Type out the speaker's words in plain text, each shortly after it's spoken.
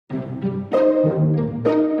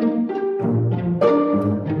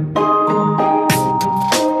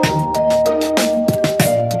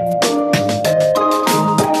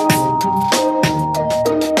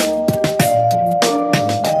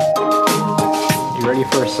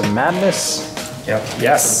ready for some madness? Yep.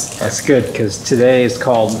 Yes. That's good, because today is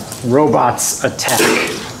called Robots Attack.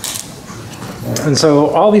 And so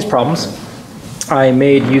all these problems I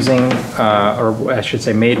made using, or I should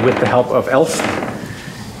say made with the help of Elf.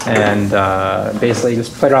 And basically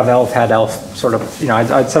just played around with Elf, had Elf sort of, you know,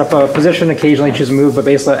 I'd set up a position, occasionally choose a move, but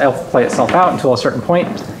basically let Elf play itself out until a certain point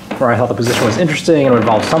where I thought the position was interesting and would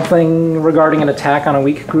involve something regarding an attack on a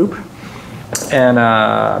weak group.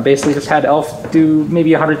 And basically just had Elf do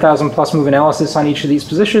maybe 100,000 plus move analysis on each of these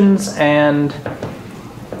positions and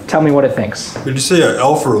tell me what it thinks. Would you say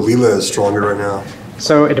Elf or Leela is stronger right now?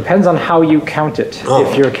 So it depends on how you count it. Oh.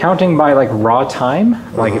 If you're counting by like raw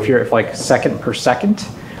time, like if you're like second per second,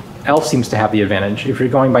 Elf seems to have the advantage. If you're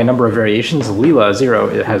going by number of variations, Leela 0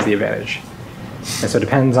 it has the advantage. And so it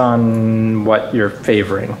depends on what you're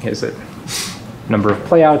favoring. Is it number of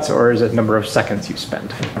playouts or is it number of seconds you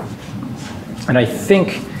spend? And I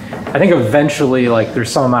think eventually, like,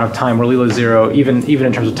 there's some amount of time where Leela 0, even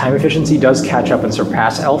in terms of time efficiency, does catch up and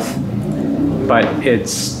surpass Elf, but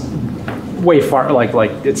it's way far, like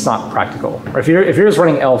it's not practical. Or if you're just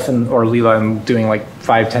running Elf or Leela and doing like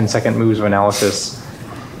 5-10 second moves of analysis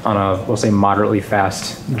on a, we'll say, moderately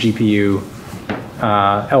fast GPU,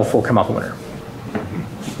 Elf will come out the winner,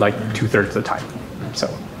 like 2/3 of the time. So.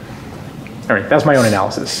 All right, that's my own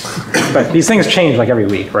analysis. But these things change like every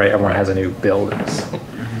week, right? Everyone has a new build.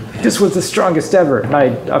 This was the strongest ever. And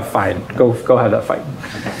I'm fine. Go have that fight.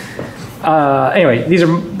 Anyway, these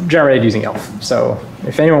are generated using Elf. So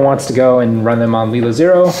if anyone wants to go and run them on Leela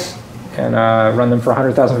 0 and run them for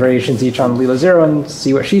 100,000 variations each on Leela 0 and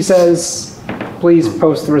see what she says, please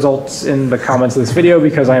post the results in the comments of this video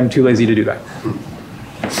because I am too lazy to do that.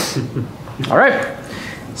 All right.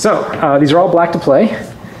 So these are all black to play.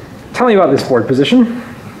 Tell me about this board position.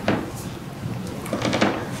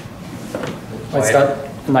 It's got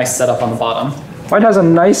a nice setup on the bottom. White has a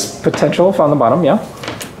nice potential on the bottom, yeah.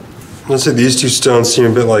 Let's say these two stones seem a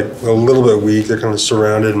little bit weak. They're kind of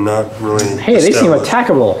surrounded and not really. Hey, they seem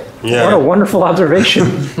attackable. Yeah. What a wonderful observation.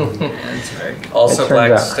 That's right. Also,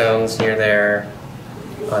 black stones near there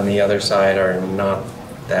on the other side are not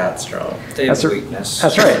that strong. They have weakness.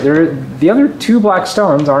 That's right. The other two black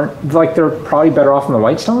stones aren't, like, they're probably better off than the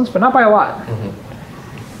white stones, but not by a lot.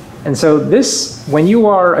 Mm-hmm. And so this, when you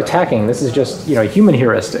are attacking, this is just, you know, human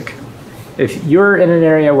heuristic. If you're in an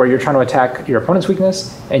area where you're trying to attack your opponent's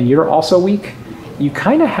weakness and you're also weak, you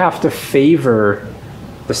kind of have to favor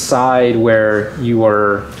the side where you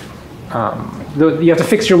are, you have to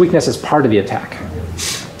fix your weakness as part of the attack.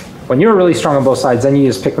 When you're really strong on both sides, then you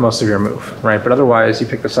just pick the most severe move, right? But otherwise, you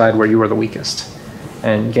pick the side where you are the weakest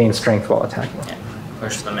and gain strength while attacking. Yeah.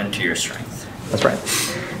 Push them into your strength. That's right.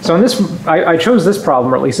 So in this, I chose this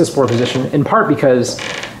problem, or at least this board position, in part because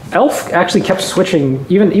Elf actually kept switching,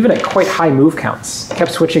 even at quite high move counts,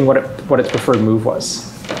 kept switching what its preferred move was.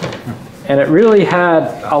 And it really had,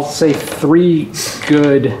 I'll say, three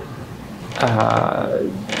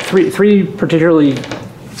particularly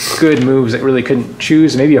good moves that really couldn't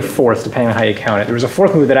choose, maybe a fourth depending on how you count it. There was a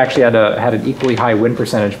fourth move that actually had an equally high win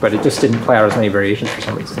percentage, but it just didn't play out as many variations for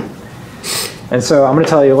some reason. And so I'm going to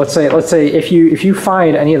tell you, let's say if you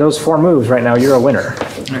find any of those four moves right now, you're a winner.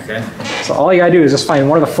 Okay. So all you gotta do is just find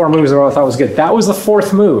one of the four moves that I thought was good. That was the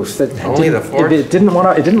fourth move. That Only the fourth? It didn't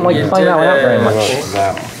like playing that one out very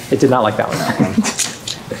much. It did not like that one.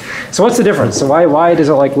 So what's the difference? So why does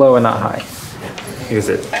it like low and not high? Is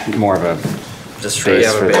it more of a Just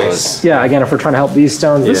base for base. those? Yeah, again, if we're trying to help these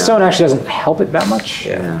stones, this stone actually doesn't help it that much.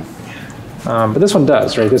 Yeah. But this one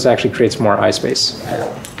does, right? This actually creates more eye space.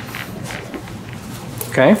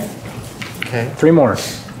 Okay. Okay. 3 more.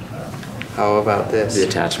 How about this? The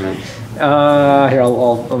attachment. Here,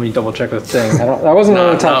 let me double check the thing. That wasn't one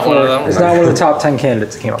of the top 4. It's not one of the top 10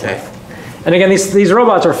 candidates that came up with. And again, these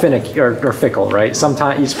robots are fickle, right?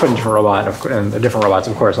 Sometimes you just put into a robot and different robots,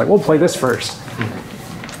 of course. Like, we'll play this first.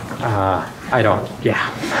 I don't.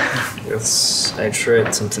 Yeah. I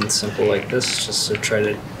tried something simple like this just to try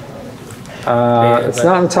to. It's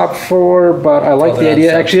not in the top 4, but I like the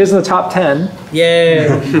idea. Actually, it is in the top 10.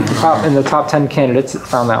 Yeah. In the top 10 candidates, it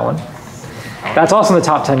found that one. That's also in the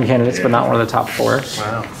top 10 candidates, but not one of the top 4.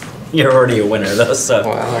 Wow. You're already a winner, though, so.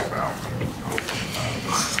 Wow.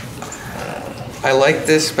 I like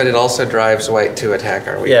this, but it also drives white to attack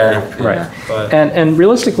our weak group. Right. And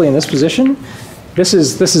realistically, in this position, this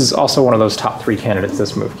is also one of those top 3 candidates.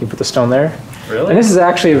 This move. Can you put the stone there? Really? And this is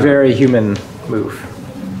actually a very human move.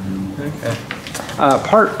 Okay.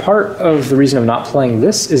 Part of the reason of not playing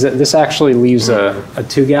this is that this actually leaves a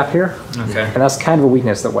 2 gap here. Okay. And that's kind of a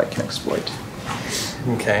weakness that white can exploit.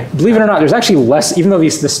 Okay. Believe it or not, there's actually less, even though the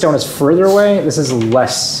stone is further away, this is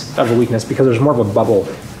less of a weakness because there's more of a bubble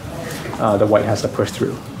that white has to push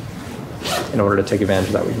through in order to take advantage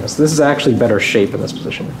of that weakness. This is actually better shape in this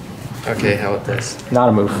position. Okay, how about this? Not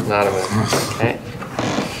a move. Not a move. Okay.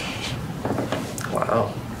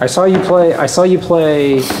 Wow. I saw you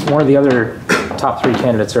play one of the other top 3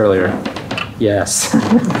 candidates earlier. Yes.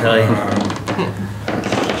 Really?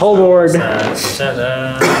 Whole board.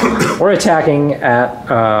 Ta-da. We're attacking at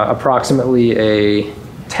approximately a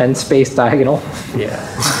 10 space diagonal. Yeah.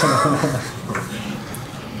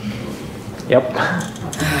 Yep.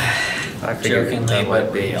 I figured Jokingly, that might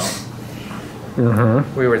but be.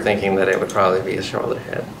 Mm-hmm. We were thinking that it would probably be a shoulder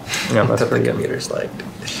head. Yeah, that's that the pretty good. computers liked.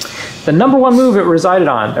 The number 1 move it resided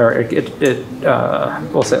on, or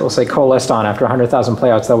we'll say coalesced on after 100,000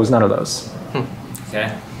 playouts, that was none of those.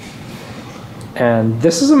 Okay. And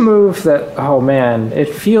this is a move that, oh man, it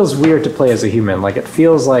feels weird to play as a human. Like it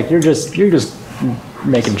feels like you're just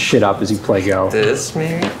making shit up as you play Go. This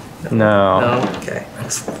maybe? No. No? Okay.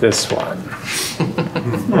 This one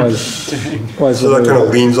was So that kind of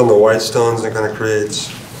leans on the white stones and kind of creates.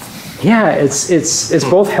 Yeah, it's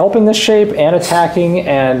both helping this shape and attacking,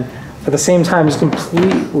 and at the same time it's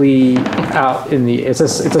completely out in the. It's a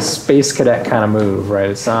space cadet kind of move, right?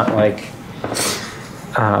 It's not like.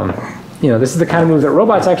 This is the kind of move that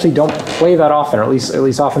robots actually don't play that often, or at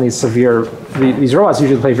least often these robots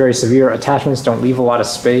usually play very severe attachments, don't leave a lot of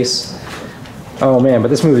space. Oh man, but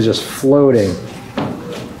this move is just floating.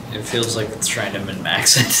 It feels like it's trying to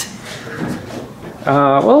min-max it.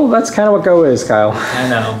 Well, that's kind of what Go is, Kyle. I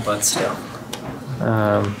know, but still.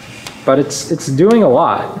 But it's doing a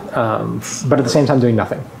lot, but at the same time doing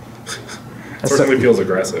nothing. It certainly feels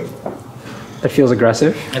aggressive. It feels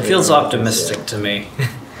aggressive. It feels optimistic to me.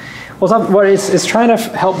 Well, it's trying to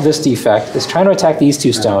help this defect. It's trying to attack these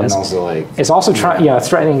 2 stones. And also like... It's also trying, it's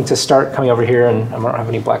threatening to start coming over here, and I don't have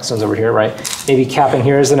any black stones over here, right? Maybe capping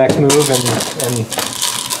here is the next move,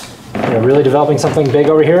 and really developing something big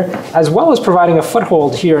over here, as well as providing a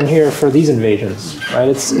foothold here and here for these invasions, right?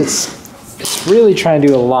 It's really trying to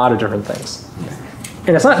do a lot of different things,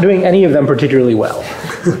 and it's not doing any of them particularly well.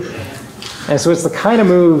 And so it's the kind of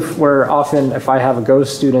move where often, if I have a Go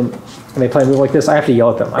student and they play a move like this, I have to yell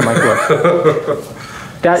at them. I'm like, look,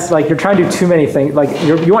 that's like you're trying to do too many things. Like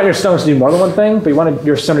you want your stones to do more than one thing, but you want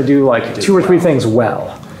your stone to do like 2 or 3 things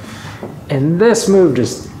well. And this move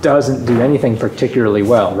just doesn't do anything particularly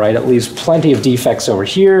well, right? It leaves plenty of defects over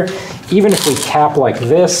here. Even if we cap like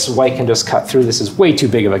this, white can just cut through. This is way too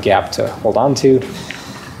big of a gap to hold on to.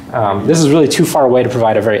 This is really too far away to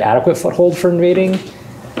provide a very adequate foothold for invading.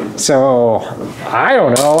 So, I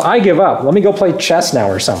don't know. I give up. Let me go play chess now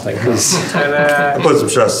or something. I played some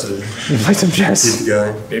chess today. You play some chess? Beat the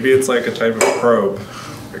guy. Maybe it's like a type of probe.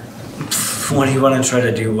 What do you want to try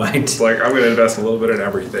to do, White? It's like, I'm going to invest a little bit in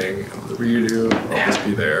everything. And whatever you do, I'll just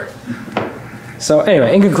be there. So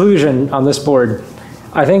anyway, in conclusion, on this board,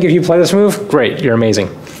 I think if you play this move, great, you're amazing.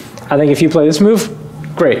 I think if you play this move,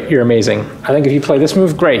 great, you're amazing. I think if you play this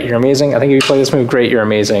move, great, you're amazing. I think if you play this move, great, you're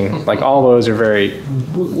amazing. Like all those are very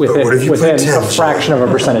within a fraction of a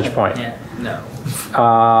percentage point. Yeah, no.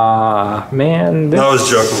 Man. I was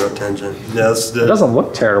joking about Tangent. Yeah, it doesn't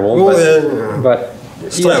look terrible, well, but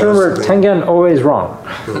you have to remember, Tengen always wrong.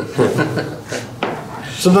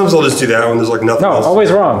 Sometimes I'll just do that when there's like nothing else. No,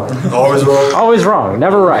 always wrong. Always wrong? Always wrong,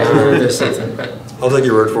 never right. I'll take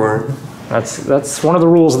your word for it. That's one of the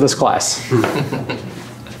rules of this class.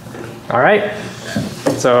 All right.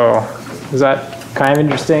 So, is that kind of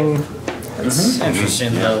interesting? It's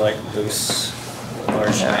interesting to like loose,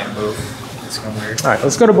 large giant move. It's kind of weird. All right,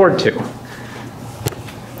 let's go to board 2.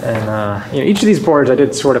 And each of these boards I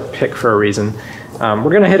did sort of pick for a reason.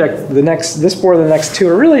 We're going to hit this board and the next 2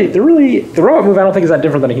 are the robot move I don't think is that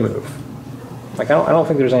different than a human move. Like I don't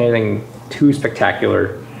think there's anything too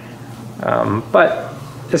spectacular. But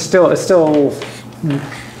it's still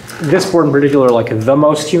this board in particular, like the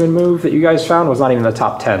most human move that you guys found was not even the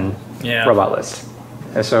top 10 robot list.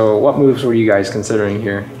 And so what moves were you guys considering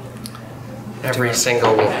here? Every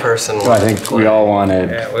single person. Well, I think we all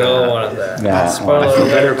wanted. Yeah, we all wanted that. Yeah. Spoiler I feel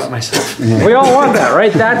alert. better about myself. We all want that,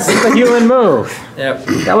 right? That's the human move. Yep.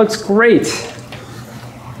 That looks great.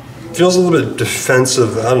 Feels a little bit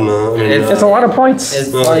defensive. I don't know. I mean, It's a lot of points.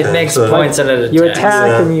 It makes so- points and it attacks. You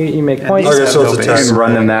attack and you make points. Okay, so it's You attack. can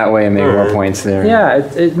run them that way and make more points there.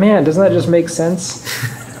 Yeah, man, doesn't that just make sense?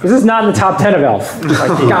 This is not in the top 10 of Elf.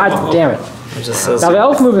 Like, God damn it. It just says Now, the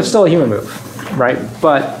Elf move is still a human move, right?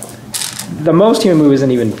 But the most human move isn't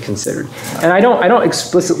even considered. And I don't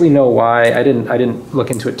explicitly know why. I didn't look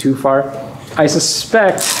into it too far. I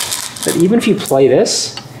suspect that even if you play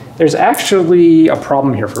this, there's actually a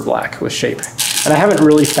problem here for black with shape. And I haven't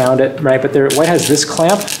really found it, right? But white has this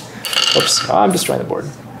clamp. Oops, oh, I'm destroying the board.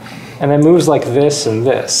 And then moves like this and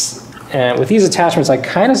this. And with these attachments, I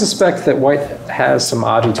kind of suspect that white has some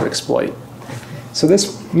Aji to exploit. So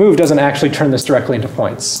this move doesn't actually turn this directly into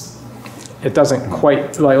points. It doesn't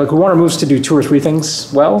quite, like Warner moves to do 2 or 3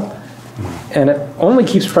 things well, and it only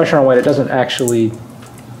keeps pressure on white. It doesn't actually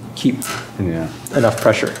keep enough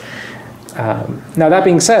pressure. Now that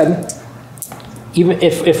being said, even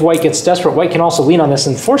if white gets desperate, white can also lean on this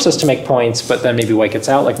and force us to make points, but then maybe white gets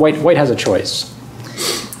out. Like white has a choice.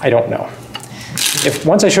 I don't know.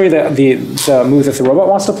 Once I show you the move that the robot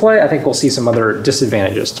wants to play, I think we'll see some other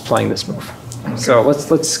disadvantages to playing this move. So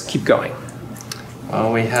let's keep going.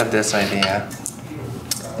 Well, we had this idea.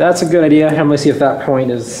 That's a good idea. I'm gonna see if that point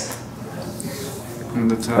is. In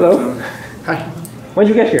the top Hello. 10. Hi. When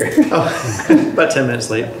did you get here? Oh, about 10 minutes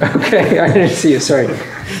late. Okay, I didn't see you. Sorry.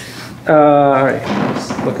 All right.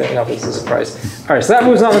 Just look at now. This is a surprise. All right, so that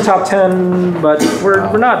moves on the top 10, but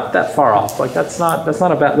we're not that far off. Like that's not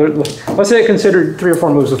a bad. Let's say I considered 3 or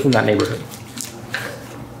 4 moves within that neighborhood.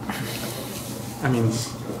 I mean,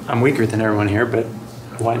 I'm weaker than everyone here, but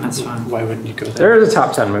why? That's fine. Why wouldn't you go there? There's a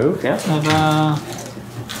top 10 move. Yeah. And,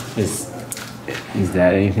 Is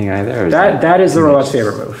that anything either? Or is That is the robot's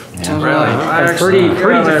favorite move. Yeah. Really? And pretty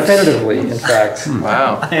definitively, in fact.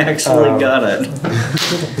 Wow. I actually got it.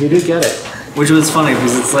 You did get it. Which was funny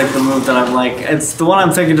because it's like the move that I'm like, it's the one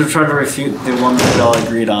I'm thinking to try to refute the one that we all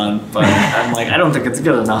agreed on, but I'm like, I don't think it's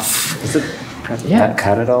good enough. Is it prep Yeah. that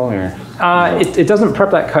cut at all, or? It doesn't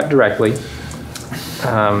prep that cut directly,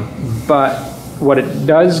 but what it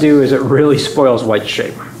does do is it really spoils white's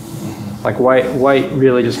shape. Like white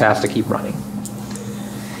really just has to keep running.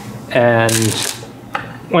 And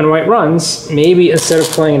when white runs, maybe instead of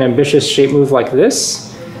playing an ambitious shape move like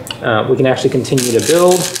this, we can actually continue to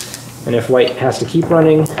build. And if white has to keep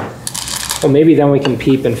running, well, maybe then we can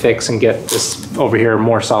peep and fix and get this over here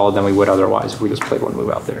more solid than we would otherwise if we just played one move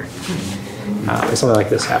out there. If something like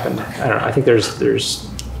this happened. I don't know. I think there's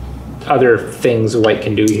other things white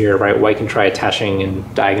can do here, right? White can try attaching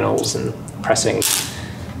and diagonals and pressing,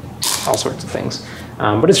 all sorts of things.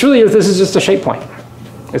 But it's really, this is just a shape point.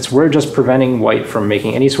 We're just preventing white from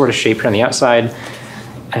making any sort of shape here on the outside.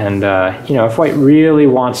 And, you know, if white really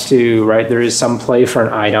wants to, right, there is some play for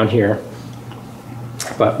an eye down here.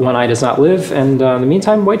 But one eye does not live, and in the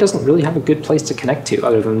meantime, white doesn't really have a good place to connect to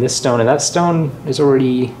other than this stone, and that stone is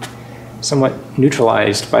already somewhat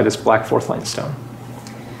neutralized by this black 4th line stone.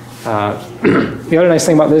 The other nice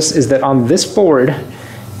thing about this is that on this board,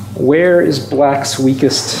 where is black's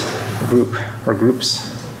weakest group or groups?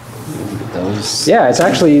 Those? Yeah, it's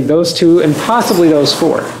actually those 2 and possibly those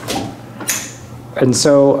 4. And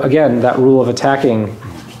so, again, that rule of attacking,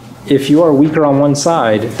 if you are weaker on one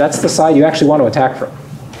side, that's the side you actually want to attack from.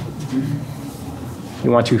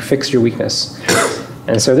 You want to fix your weakness.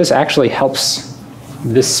 And so this actually helps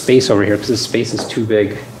this space over here, because this space is too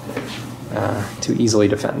big to easily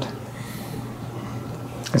defend.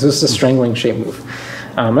 So this is a strangling shape move.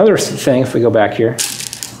 Another thing, if we go back here,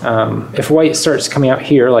 if white starts coming out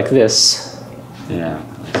here like this, Yeah.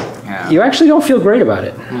 you actually don't feel great about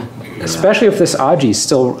it. Especially if this Aji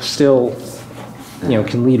still, you know,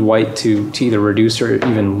 can lead white to either reduce or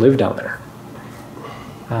even live down there.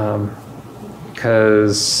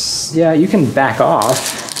 Because, yeah, you can back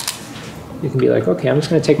off. You can be like, okay, I'm just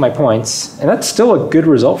going to take my points. And that's still a good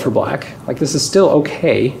result for black. Like, this is still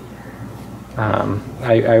okay.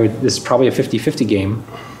 This is probably a 50-50 game.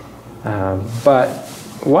 But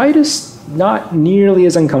white is not nearly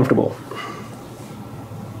as uncomfortable.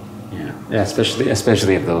 Yeah,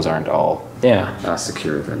 especially if those aren't all Yeah.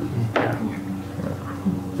 secure, then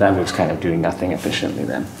that move's kind of doing nothing efficiently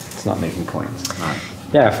then. It's not making points. It's not.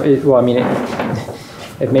 Yeah, well, I mean,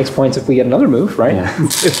 it makes points if we get another move, right? Yeah.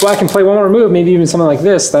 If black can play one more move, maybe even something like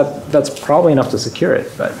this, that's probably enough to secure it,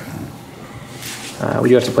 but we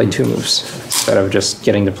do have to play 2 moves instead of just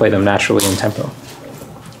getting to play them naturally in tempo.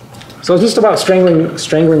 So it's just about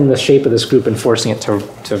strangling the shape of this group and forcing it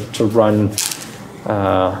to run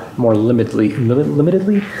more limitedly?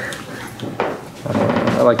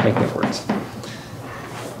 I like making up words.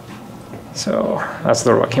 So that's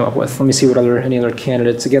what I came up with. Let me see what any other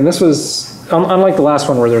candidates. Again, this was, unlike the last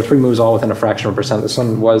one where there were 3 moves all within a fraction of a percent, this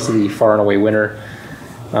one was the far and away winner.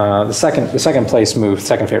 The second place move,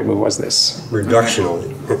 second favorite move was this.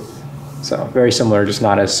 Reductionally. So very similar, just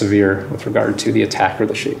not as severe with regard to the attack or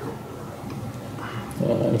the shape.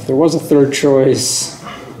 And if there was a third choice,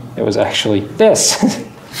 it was actually this.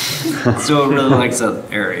 So it really likes that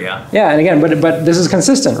area. Yeah, and again, but this is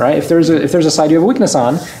consistent, right? If there's a side you have a weakness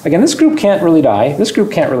on, again, this group can't really die. This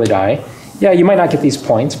group can't really die. Yeah, you might not get these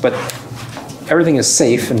points, but everything is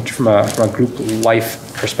safe and from a group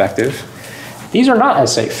life perspective. These are not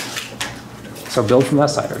as safe. So build from that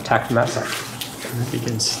side or attack from that side. It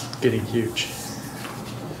begins getting huge.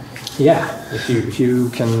 Yeah, if you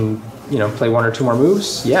can, play 1 or 2 more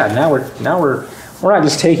moves. Yeah, now we're not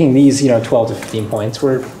just taking these, 12 to 15 points.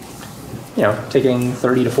 We're, taking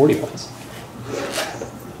 30 to 40 points.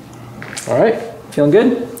 All right, feeling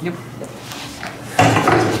good? Yep.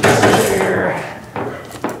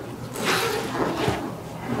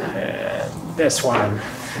 And this one.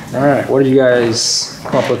 All right, what did you guys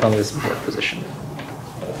come up with on this board position?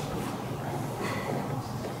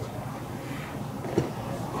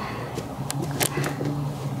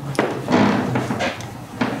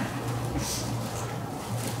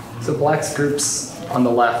 So black's groups on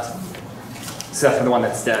the left, except for the one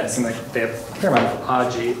that's dead, seem like they have a fair amount of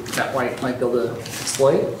Aji that white might be able to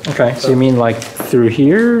exploit. Okay, so you mean like through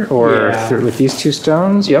here or Yeah. through, with these 2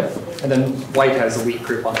 stones? Yep. And then white has a weak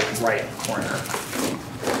group on the right corner.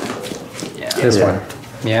 This one.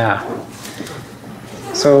 Yeah.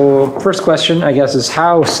 So first question, I guess, is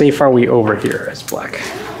how safe are we over here as black? I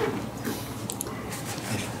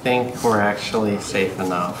think we're actually safe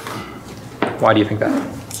enough Why do you think that?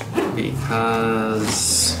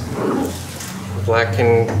 because black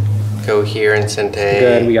can go here and Sente.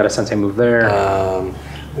 Good, we got a sensei move there.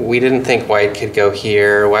 We didn't think white could go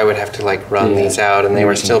here. White would have to like run Yeah. these out, and they We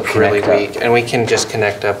were can still really connect weak. And we can just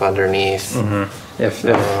connect up underneath. if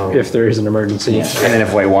there is an emergency. Yeah. And then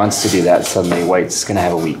if white wants to do that, suddenly white's going to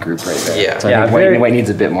have a weak group right there. Yeah. So I Yeah, think very- white needs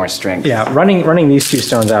a bit more strength. Yeah, running these 2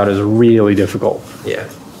 stones out is really difficult. Yeah.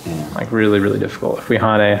 Like really, really difficult. If we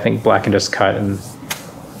Hane, I think black can just cut and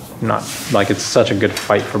not, like it's such a good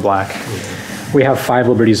fight for black. We have 5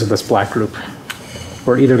 liberties with this black group.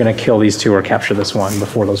 We're either gonna kill these 2 or capture this one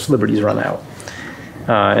before those liberties run out.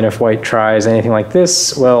 And if white tries anything like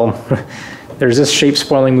this, well, there's this shape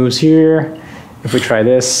spoiling moves here. If we try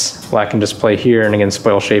this, black can just play here and again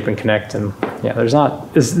spoil shape and connect. And yeah, there's not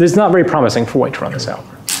very promising for white to run this out.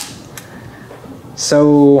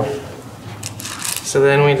 So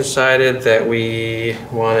then we decided that we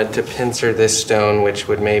wanted to pincer this stone, which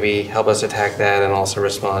would maybe help us attack that and also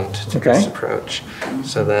respond to Okay. this approach.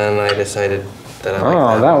 So then I decided that I like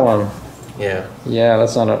oh, that one. Yeah. Yeah,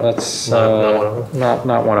 that's Not one of them.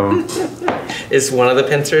 not one of them. Is one of the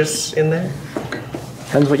pincers in there?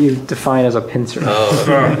 Depends what you define as a pincer.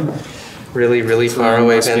 Oh. Really, really far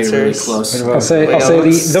away Must be pincers. really close. I'll say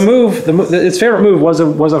the move, its favorite move was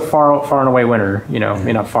a far and away winner.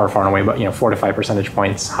 Maybe not far and away, but 4 to 5 percentage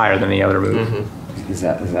points higher than the other move. Mm-hmm. Is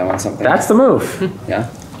that one something? That's the move. Yeah.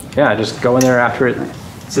 Yeah, just go in there after it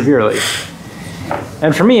severely.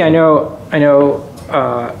 And for me, I know.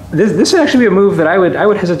 This would actually be a move that I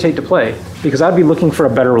would hesitate to play because I'd be looking for a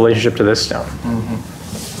better relationship to this stone.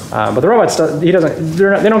 But the robots, they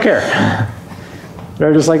don't care.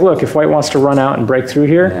 They're just like, look, if white wants to run out and break through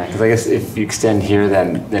here, Yeah, because I guess if you extend here,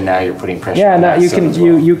 then now you're putting pressure. yeah, on now that you stone can as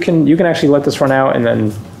well. you can actually let this run out and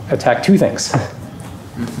then attack 2 things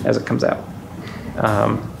as it comes out.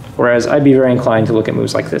 Whereas I'd be very inclined to look at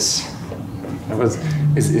moves like this.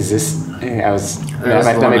 Is this? I was. That's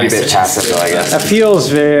That the might be a one I bit passive though, I guess. That feels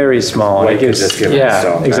very small. White It could gives- just give it yeah,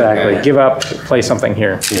 stone. exactly. Okay. Give up, play something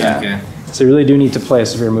here. Yeah. Okay. So you really do need to play a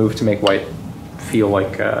severe move to make white feel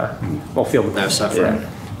like, feel They're suffering.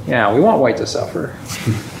 Yeah, we want white to suffer.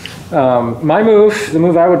 My move, the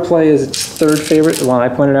move I would play is its 3rd favorite, the one I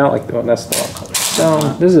pointed out, like that's the wrong color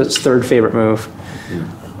stone. This is its 3rd favorite move.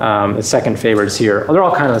 Its 2nd favorite is here. They're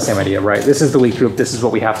all kind of the same idea, right? This is the weak group. This is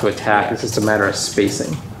what we have to attack. It's just a matter of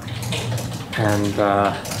spacing. And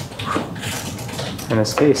in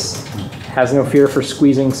this case, has no fear for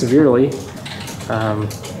squeezing severely.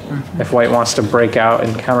 If white wants to break out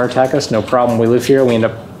and counterattack us, no problem. We live here. We end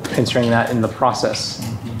up pincering that in the process.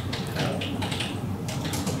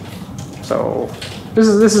 So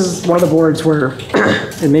this is one of the boards where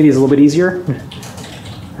it maybe is a little bit easier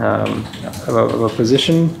of a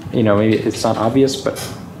position. Maybe it's not obvious, but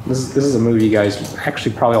this is a move you guys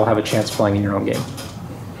actually probably all have a chance playing in your own game.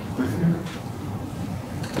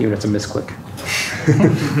 Even if it's a misclick.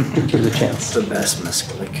 There's a chance. The best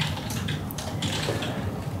misclick.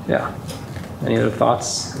 Yeah. Any other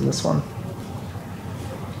thoughts on this one?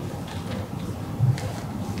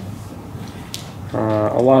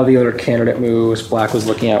 A lot of the other candidate moves Black was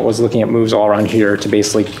looking at moves all around here to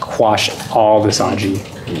basically quash all this Aji.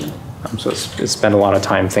 So it's spent a lot of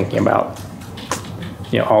time thinking about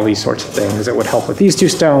all these sorts of things that would help with these 2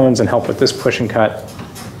 stones and help with this push and cut.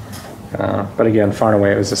 But again, far and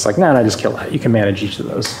away, it was just like, no, just kill that. You can manage each of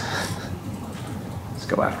those. Let's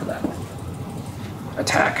go after that.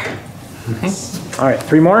 Attack. All right,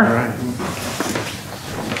 3 more. All right.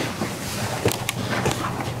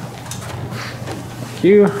 Thank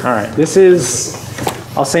you. All right, this is,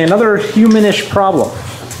 I'll say, another humanish problem.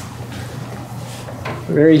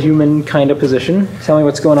 Very human kind of position. Tell me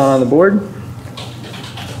what's going on the board.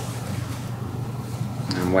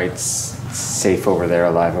 And white's safe over there,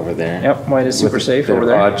 alive over there. Yep, white is super With a safe bit over of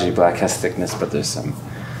there. Oddly, black has thickness, but there's some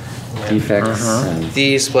defects. And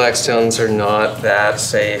These black stones are not that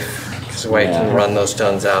safe because white can Yeah. run those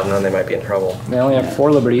stones out and then they might be in trouble. They only have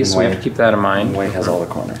 4 liberties, so we have to White. keep that in mind. white has all the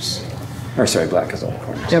corners. Or sorry, black has all the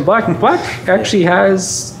corners. Yeah, black actually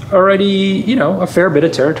has already, a fair bit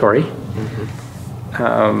of territory.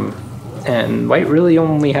 And white really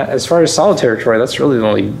only has, as far as solid territory, that's really the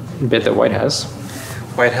only bit that white has.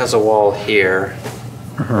 White has a wall here,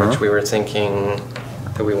 which we were thinking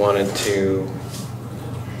that we wanted to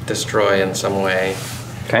destroy in some way.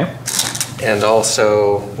 Okay. And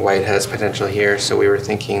also, white has potential here, so we were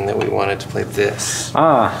thinking that we wanted to play this.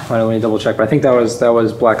 Why don't we double check? But I think that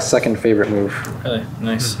was black's second favorite move. Really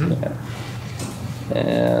nice. Yeah.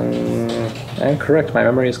 And correct, my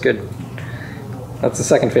memory is good. That's the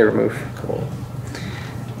second favorite move. Cool.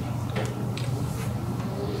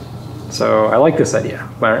 So I like this idea,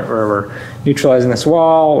 where we're neutralizing this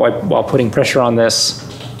wall while putting pressure on this.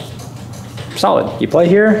 Solid. You play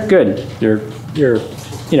here, good. You're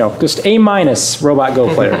just A- robot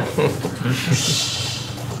go player.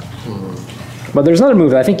 But there's another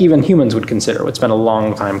move that I think even humans would consider. Would spend a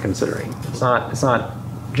long time considering. It's not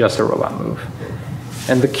just a robot move.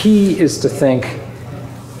 And the key is to think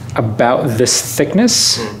about this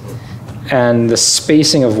thickness and the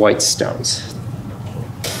spacing of white stones.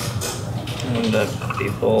 And be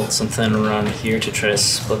bold something around here to try to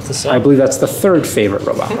split this up. I believe that's the third favorite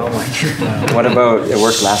robot. Oh my god. What about, it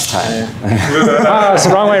worked last time. It's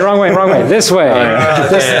wrong way. This way.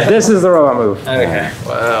 This is the robot move. Okay.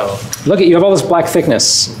 Wow. Look at, you have all this black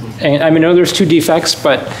thickness. And I mean, I know there's 2 defects,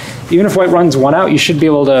 but even if white runs one out, you should be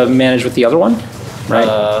able to manage with the other one, right?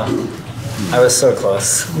 I was so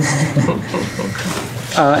close.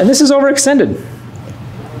 And this is overextended.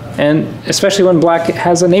 And especially when black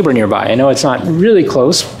has a neighbor nearby. I know it's not really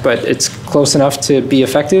close, but it's close enough to be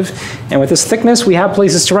effective. And with this thickness, we have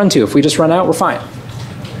places to run to. If we just run out, we're fine.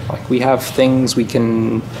 Like, we have things we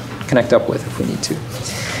can connect up with if we need to.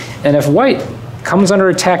 And if white comes under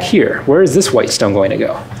attack here, where is this white stone going to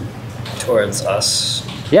go? Towards us.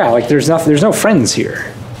 Yeah, like there's no friends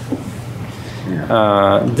here.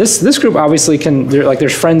 This group obviously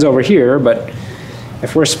there's friends over here, but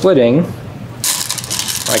if we're splitting,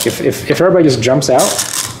 like if everybody just jumps out,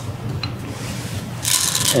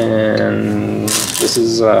 and this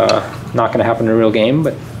is not going to happen in a real game,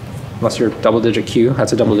 but unless you're double-digit Q,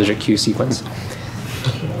 that's a double-digit Q sequence.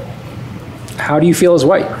 How do you feel as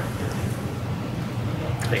white?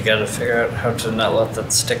 You gotta figure out how to not let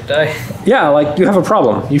that stick die. Yeah, like you have a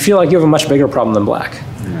problem. You feel like you have a much bigger problem than black.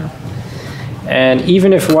 And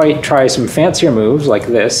even if white tries some fancier moves like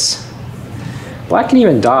this, black can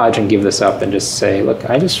even dodge and give this up and just say, look,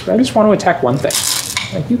 I just want to attack one thing.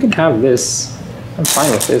 Like, you can have this. I'm fine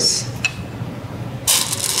with this.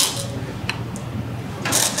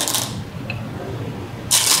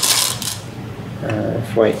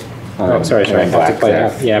 If white, sorry, I have to play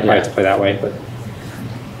that. Yeah, I probably have to play that way, but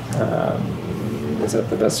is that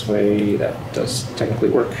the best way? That does technically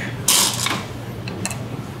work.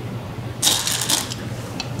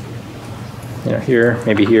 Here,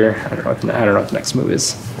 maybe here. I don't know what the next move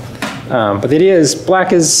is. But the idea is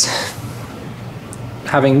black is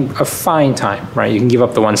having a fine time, right? You can give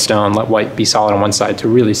up the one stone, let white be solid on one side to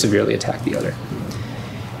really severely attack the other.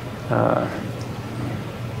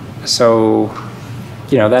 So,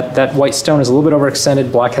 that white stone is a little bit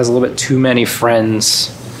overextended. Black has a little bit too many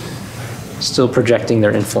friends still projecting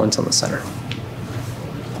their influence on the center.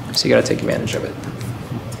 So you got to take advantage of it.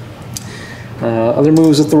 Other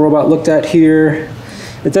moves that the robot looked at here,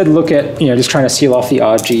 it did look at, just trying to seal off the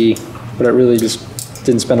Aji, but it really just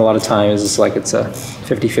didn't spend a lot of time. It's like it's a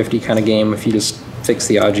 50-50 kind of game if you just fix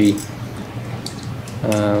the Aji.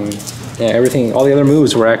 All the other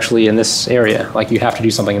moves were actually in this area. Like, you have to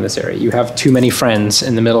do something in this area. You have too many friends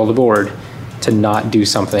in the middle of the board to not do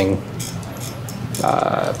something,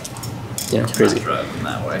 crazy. Drive them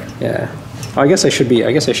that way. Yeah. I guess I should be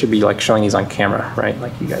like showing these on camera, right?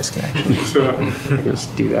 Like, you guys can actually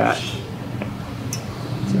just do that. So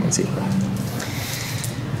you can see.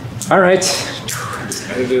 All right.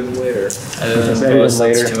 Edit it later. Edit it later.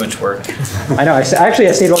 That's too much work. I know. I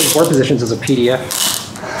saved all these board positions as a PDF.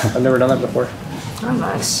 I've never done that before. Oh,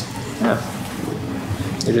 nice. Yeah.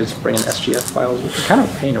 You just bring in SGF files, which are kind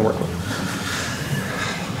of a pain to work with.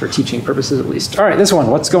 For teaching purposes, at least. All right, this one.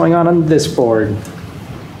 What's going on this board?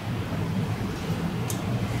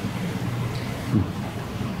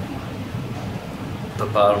 The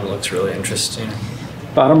bottom looks really interesting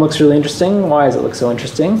Bottom looks really interesting. Why does it look so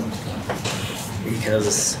interesting?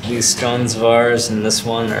 because these stones of ours and this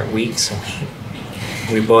one are weak, so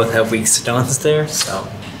we both have weak stones there, so.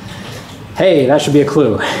 Hey, that should be a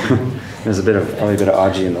clue. There's probably a bit of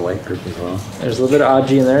Aji in the white group as well. There's a little bit of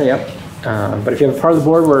Aji in there, yep. But if you have a part of the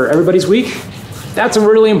board where everybody's weak, that's a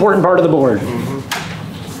really important part of the board.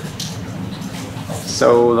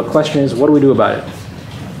 So the question is, what do we do about it?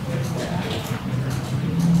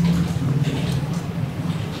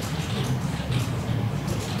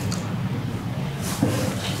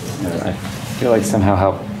 I feel like somehow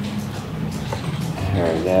help here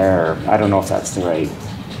or there, or I don't know if that's the right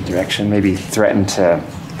direction. Maybe threaten to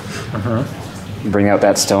bring out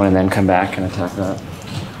that stone and then come back and attack that.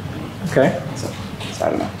 Okay. So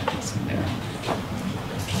I don't know. Yeah.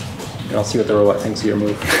 And I'll see what the robot thinks of your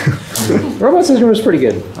move. The robot says your move's pretty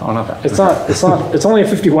good. Oh, not bad. It's only a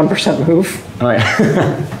 51% move. Oh, yeah.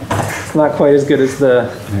 It's not quite as good as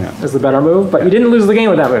the better move, but you didn't lose the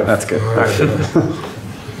game with that move. That's good.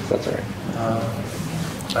 That's all right.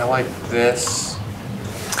 I like this.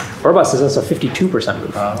 Robot says that's a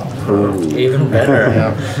 52% move. Even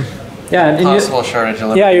better. Yeah, and Possible shortage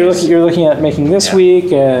of yeah, you're looking at making this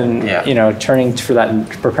week and Yeah. preparing for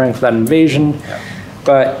that invasion. Yeah.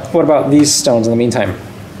 But what about these stones in the meantime?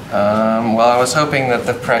 Well, I was hoping that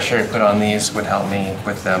the pressure put on these would help me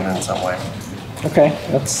with them in some way. Okay,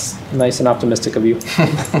 that's nice and optimistic of you.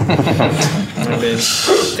 Maybe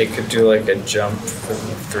they could do like a jump from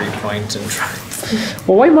 3-point and try.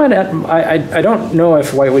 Well, White might. I don't know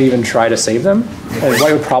if White would even try to save them. And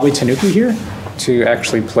White would probably Tanuki here to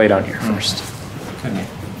actually play down here first. Could be.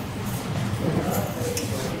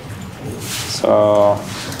 So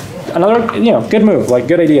another, good move, like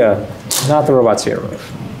good idea. Not the robot's favorite move.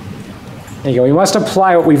 There you go. We must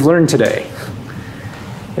apply what we've learned today.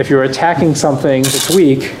 If you're attacking something that's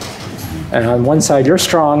weak, and on one side you're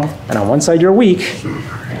strong, and on one side you're weak,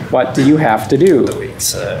 what do you have to do? The weak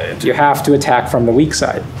side. You have to attack from the weak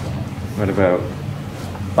side. What about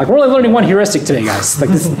Like, we're only learning one heuristic today, guys. Like,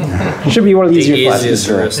 this should be one of the easier classes.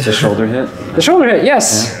 the shoulder hit? The shoulder hit,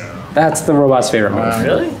 yes. That's the robot's favorite move.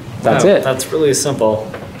 Really? That's No, it. That's really simple.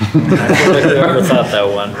 I feel like whoever thought that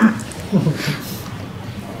one.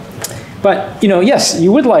 But, yes,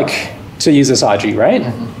 you would like to use this Aji, right?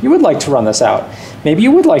 You would like to run this out. Maybe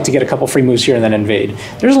you would like to get a couple free moves here and then invade.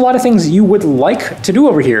 There's a lot of things you would like to do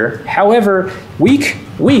over here. However, weak,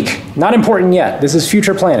 not important yet. This is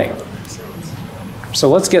future planning. So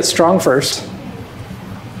let's get strong first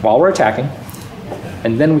while we're attacking,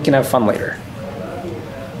 and then we can have fun later.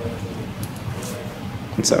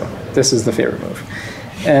 And so this is the favorite move.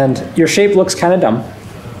 And your shape looks kind of dumb.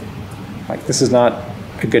 Like, this is not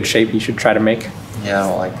a good shape you should try to make. Yeah, I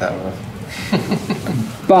don't like that move.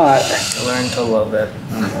 But, I learned to love it.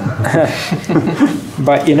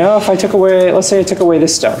 but if I took away, let's say I took away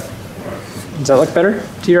this stone. Does that look better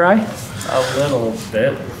to your eye? A little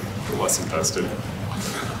bit. Less invested.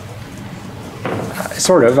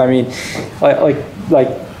 Sort of. I mean, like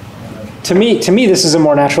to me, this is a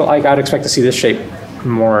more natural. Like, I'd expect to see this shape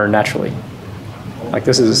more naturally. Like,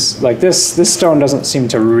 this is like this stone doesn't seem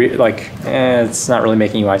to it's not really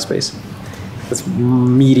making you eye space. It's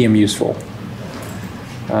medium useful.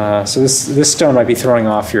 So this stone might be throwing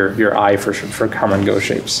off your eye for come and go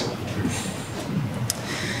shapes.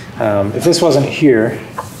 If this wasn't here, do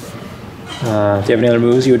you have any other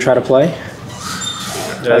moves you would try to play?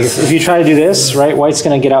 Like if you try to do this, right, White's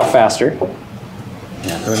going to get out faster.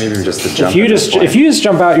 Yeah, or maybe just the jump. If you just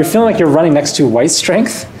jump out, you're feeling like you're running next to White's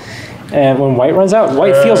strength, and when White runs out,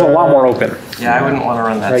 White feels a lot more open. Yeah, I wouldn't want to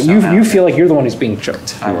run that. Right? You feel like you're the one who's being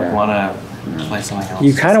choked. I would want to play something else.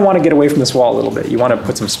 You kind of want to get away from this wall a little bit. You want to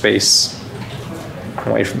put some space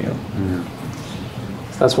away from you.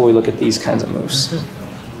 So that's why we look at these kinds of moves.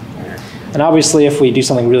 And obviously, if we do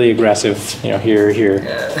something really aggressive, here,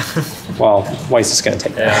 well, White's just going to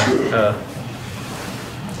take that.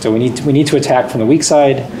 So we need to attack from the weak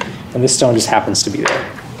side, and this stone just happens to be there.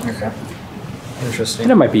 Okay. Interesting.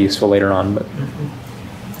 And it might be useful later on, but.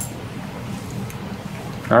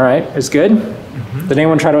 All right, it's good. Did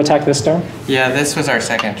anyone try to attack this stone? Yeah, this was our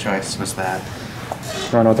second choice, was that. You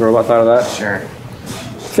want to know what the robot thought of that? Sure.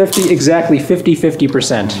 50%.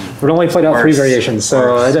 We've only played out 3 variations,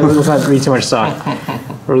 so let's not read too much stock.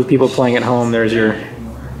 For the people playing at home, there's your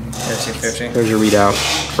 50-50. There's your readout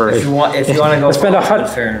for. If you want to go Let's spend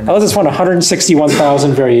fair. let's spend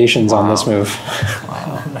 161,000 variations on this move.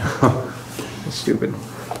 Stupid.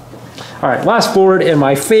 All right, last board and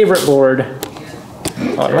my favorite board.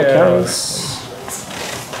 Oh, my carrots.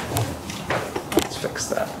 Let's fix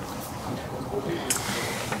that.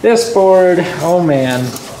 This board, oh man.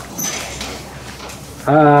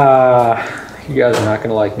 You guys are not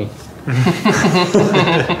gonna like me. All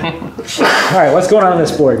right, what's going on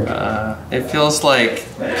this board? It feels like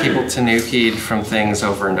people Tanuki'd from things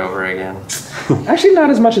over and over again. Actually, not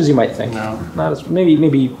as much as you might think. No. Not as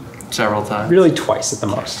maybe Several times. really twice at the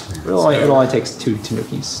most. It only takes 2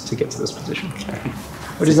 Tanukis to get to this position,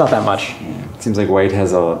 which is not that much. It seems like white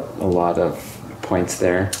has a lot of points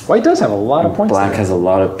there. White does have a lot of points. Black there. has a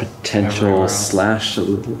lot of potential slash a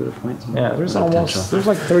little bit of points. Yeah, there's Not almost potential. there's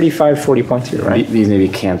like 35, 40 points here, right? These maybe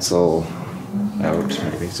cancel out,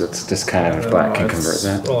 maybe. So it's just kind of if black can convert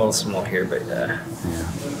that. A little small here, but yeah.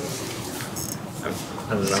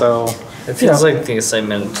 I don't know. So It feels like the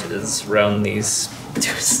assignment is around these 2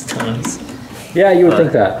 stones. yeah, you would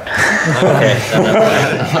think that. Okay, then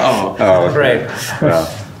that's fine. Oh, okay. Right. Well,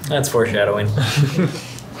 That's foreshadowing.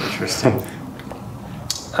 interesting.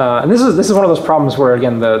 And this is one of those problems where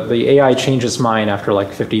again the AI changes mind after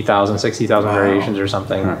like 50,000, 60,000 variations or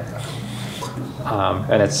something,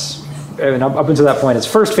 and up until that point, its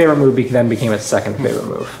first favorite move then became its second favorite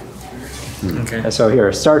move. Okay. And so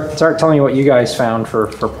here, start telling me what you guys found for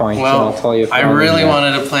points, and Well, I'll tell you. If I I'm- really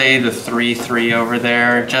wanted to play the 3-3 over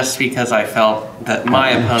there just because I felt that my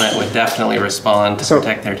opponent would definitely respond to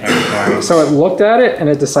protect their territory. So it looked at it and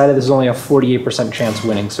it decided there's only a 48% chance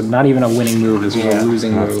winning. So not even a winning move. This was a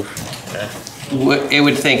losing move. It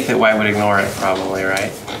would think that white would ignore it, probably,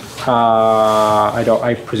 right?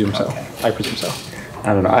 I presume so. I presume so.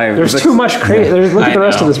 I don't know. There's too much crazy. Look at the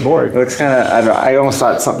rest of this It board. looks kind of. I don't know. I almost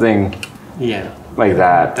thought something Yeah. like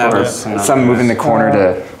that, That or was some move in the corner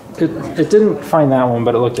to. It didn't find that one,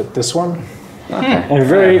 but it looked at this one. Okay. And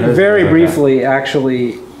very Yeah, very okay. briefly,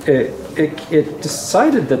 actually, it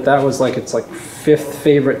decided that was like its like 5th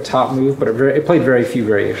favorite top move, but it played very few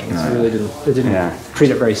variations. It really didn't Yeah. treat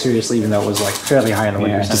it very seriously, even though it was like fairly high on the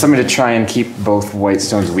winning Yeah, percentage. just something to try and keep both white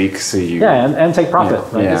stones weak, so you. Yeah, and take profit.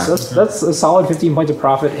 Yeah, Right? yeah. That's a solid 15 points of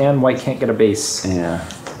profit, and white can't get a base. Yeah.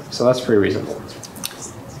 So that's pretty reasonable.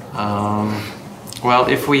 Well,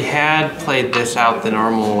 if we had played this out the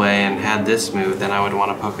normal way and had this move, then I would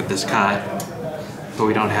want to poke at this cut. But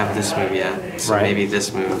we don't have this move yet, so Right. maybe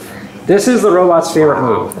this move. This is the robot's favorite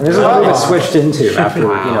move, and this is what it switched into after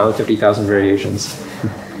you know 50,000 variations.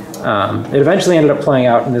 It eventually ended up playing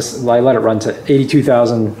out in this. I let it run to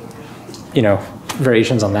 82,000,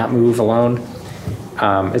 variations on that move alone.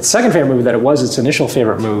 Its second favorite move, that it was its initial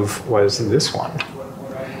favorite move, was this one,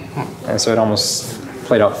 and so it almost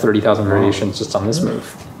played out 30,000 variations just on this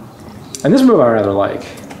move. And this move I rather like.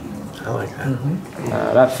 I like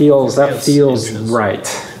that. That feels right.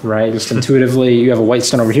 Just intuitively, you have a white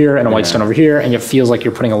stone over here and a white stone over here, and it feels like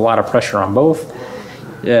you're putting a lot of pressure on both.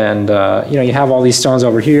 And you have all these stones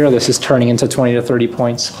over here. This is turning into 20 to 30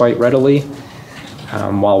 points quite readily,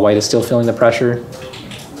 while white is still feeling the pressure.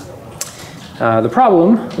 The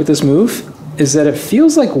problem with this move is that it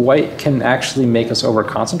feels like white can actually make us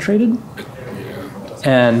over-concentrated.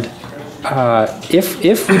 And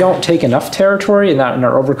if we don't take enough territory in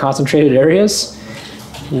our over-concentrated areas,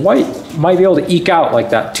 white might be able to eke out like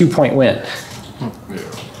that 2-point win.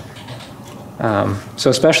 So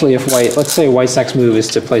especially if white, let's say white's next move is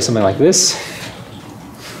to play something like this.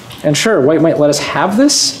 And sure, white might let us have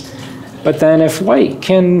this, but then if white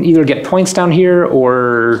can either get points down here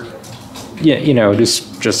or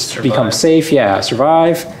just become safe,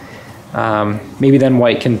 survive, maybe then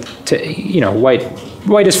white can,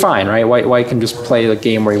 white is fine, right? White can just play the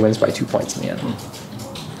game where he wins by 2 points in the end.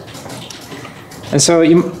 And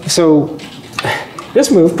so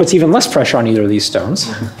this move puts even less pressure on either of these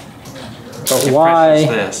stones. But why?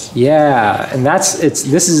 This. Yeah, and this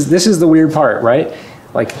is the weird part, right?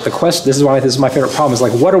 Like the question. This is why this is my favorite problem. Is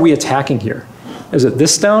like, what are we attacking here? Is it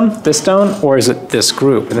this stone, or is it this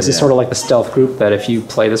group? And this is sort of like the stealth group that if you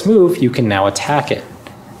play this move, you can now attack it.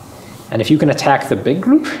 And if you can attack the big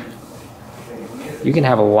group, you can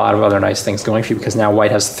have a lot of other nice things going for you, because now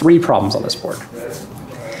white has 3 problems on this board.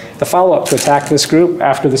 The follow-up to attack this group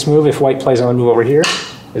after this move, if white plays another move over here,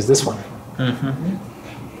 is this one.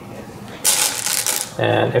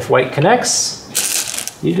 And if white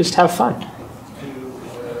connects, you just have fun.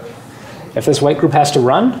 If this white group has to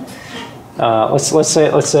run, let's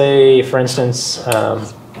say for instance,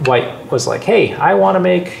 white was like, hey, I want to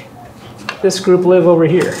make this group live over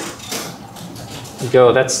here. You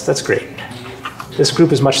go, that's great. This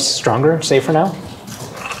group is much stronger, safer now.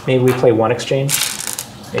 Maybe we play one exchange,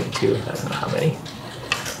 maybe two, I don't know how many.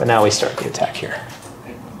 But now we start the attack here.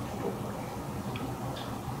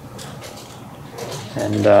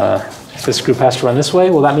 And if this group has to run this way,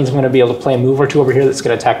 well, that means I'm going to be able to play a move or two over here that's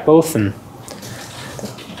going to attack both. And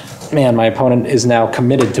man, my opponent is now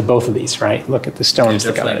committed to both of these, right? Look at the stones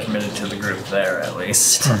that got Definitely it. committed to the group there, at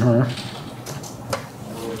least.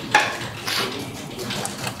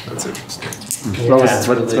 That's interesting. What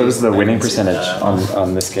was the winning percentage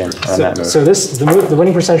on this game, on that move? So the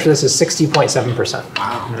winning percentage for this is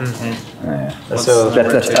 60.7%. So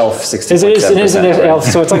That's elf 60. it is an elf,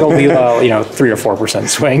 so it's like a Leela, 3 or 4%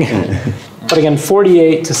 swing. But again,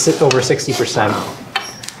 48 to sit over 60%.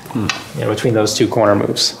 Between those two corner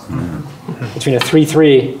moves. Between a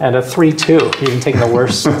 3-3 and a 3-2, even taking the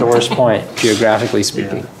worst point, geographically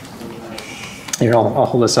speaking. Here, I'll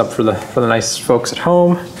hold this up for the nice folks at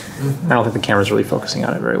home. I don't think the camera's really focusing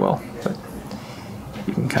on it very well, but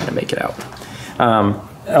you can kind of make it out.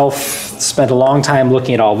 Elf spent a long time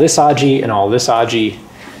looking at all this Aji and all this Aji,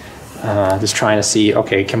 just trying to see,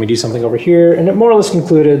 okay, can we do something over here? And it more or less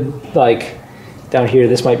concluded, like, down here,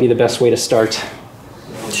 this might be the best way to start.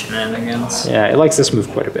 Shenanigans. Yeah, it likes this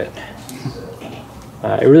move quite a bit.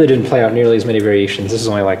 It really didn't play out nearly as many variations. This is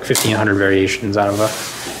only like 1,500 variations out of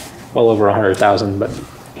well over 100,000, but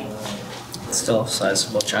Still a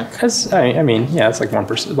sizable chunk. it's like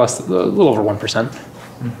 1%, a little over 1%.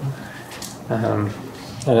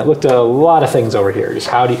 And it looked at a lot of things over here,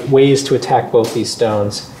 just ways to attack both these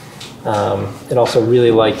stones. It also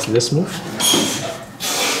really liked this move.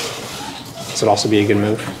 This would also be a good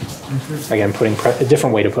move. Again, putting a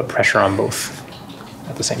different way to put pressure on both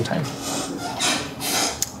at the same time.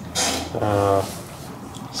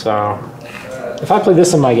 So if I played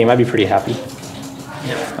this in my game, I'd be pretty happy.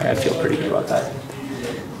 I'd feel pretty good about that.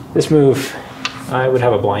 This move, I would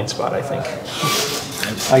have a blind spot, I think.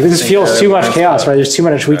 Like, this feels too much chaos, right? There's too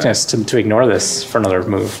much weakness to ignore this for another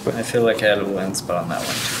move. But I feel like I had a blind spot on that one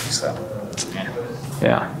too, so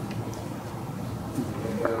yeah.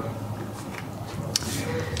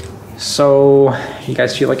 So, you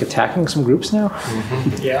guys feel like attacking some groups now?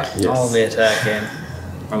 Yeah. I'll be attacking.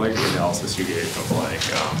 I like the analysis you gave of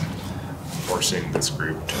forcing this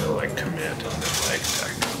group to commit and then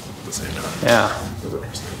attack at the same time. Yeah.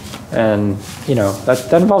 And,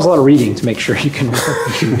 that involves a lot of reading to make sure you can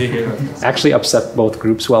actually upset both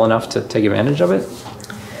groups well enough to take advantage of it.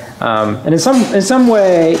 And in some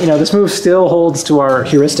way, this move still holds to our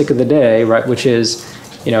heuristic of the day, right? Which is,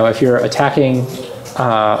 if you're attacking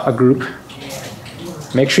a group,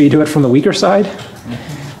 make sure you do it from the weaker side.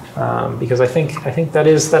 Because I think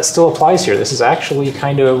that still applies here. This is actually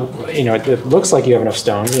kind of, it looks like you have enough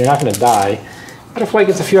stones, and you're not going to die. But if white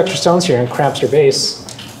gets a few extra stones here and cramps your base,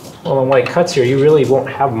 well, when white cuts here, you really won't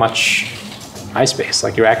have much eye space.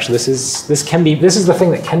 Like, this is the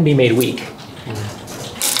thing that can be made weak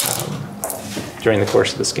during the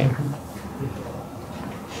course of this game.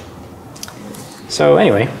 So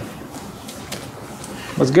anyway,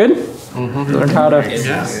 was good. Learned how to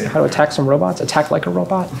attack some robots. Attack like a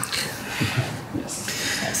robot.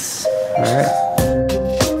 Yes. All right.